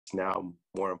It's now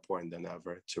more important than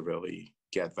ever to really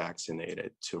get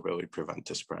vaccinated to really prevent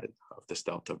the spread of this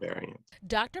Delta variant.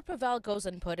 Dr. Pavel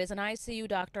Gozenput is an ICU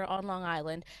doctor on Long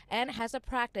Island and has a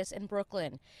practice in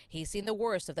Brooklyn. He's seen the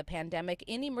worst of the pandemic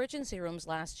in emergency rooms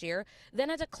last year, then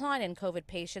a decline in COVID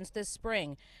patients this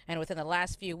spring, and within the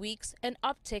last few weeks, an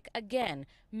uptick again,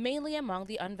 mainly among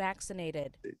the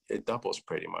unvaccinated. It doubles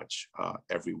pretty much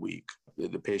every week.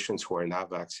 The patients who are not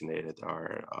vaccinated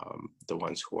are the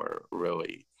ones who are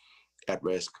really at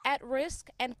risk. At risk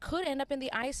and could end up in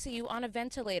the ICU on a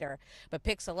ventilator. But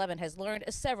Pix 11 has learned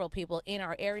several people in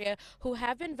our area who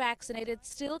have been vaccinated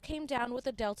still came down with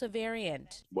the Delta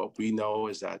variant. What we know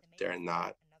is that they're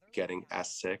not getting as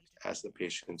sick as the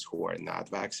patients who are not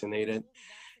vaccinated,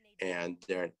 and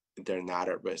they're not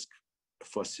at risk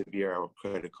for severe or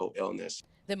critical illness.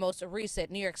 The most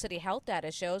recent New York City health data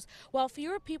shows while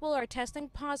fewer people are testing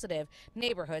positive,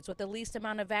 neighborhoods with the least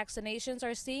amount of vaccinations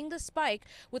are seeing the spike,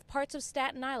 with parts of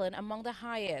Staten Island among the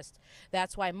highest.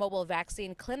 That's why mobile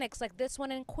vaccine clinics like this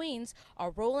one in Queens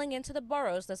are rolling into the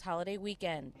boroughs this holiday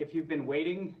weekend. If you've been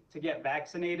waiting to get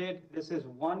vaccinated, this is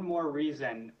one more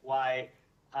reason why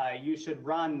you should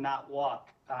run, not walk,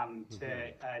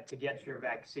 to get your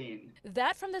vaccine.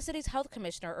 That from the city's health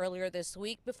commissioner earlier this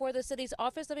week before the city's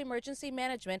Office of Emergency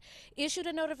Management issued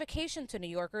a notification to New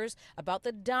Yorkers about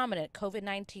the dominant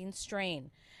COVID-19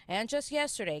 strain. And just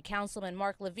yesterday, Councilman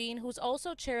Mark Levine, who's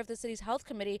also chair of the city's health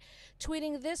committee,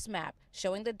 tweeting this map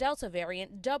showing the Delta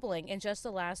variant doubling in just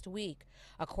the last week.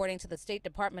 According to the State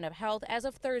Department of Health, as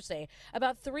of Thursday,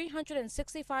 about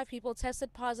 365 people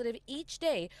tested positive each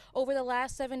day over the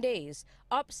last 7 days,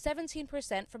 up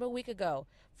 17% from a week ago.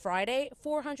 Friday,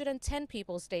 410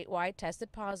 people statewide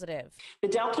tested positive. The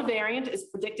Delta variant is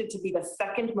predicted to be the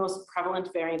second most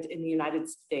prevalent variant in the United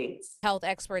States. Health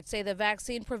experts say the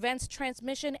vaccine prevents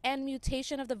transmission and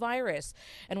mutation of the virus.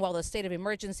 And while the state of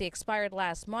emergency expired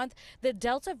last month, the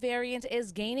Delta variant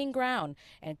is gaining ground,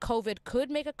 and COVID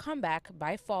could make a comeback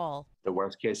by fall. The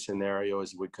worst case scenario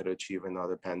is we could achieve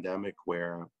another pandemic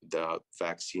where the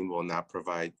vaccine will not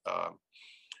provide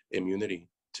immunity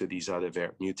to these other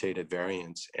mutated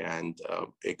variants, and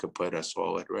it could put us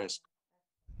all at risk.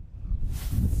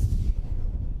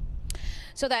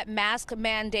 So that mask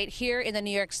mandate here in the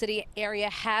New York City area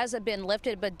has been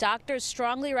lifted, but doctors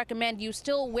strongly recommend you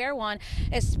still wear one,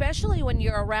 especially when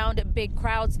you're around big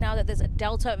crowds now that this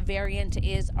Delta variant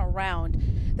is around.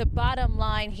 The bottom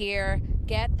line here,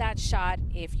 get that shot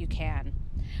if you can.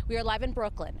 We are live in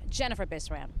Brooklyn. Jennifer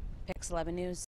Bisram, Pix 11 News.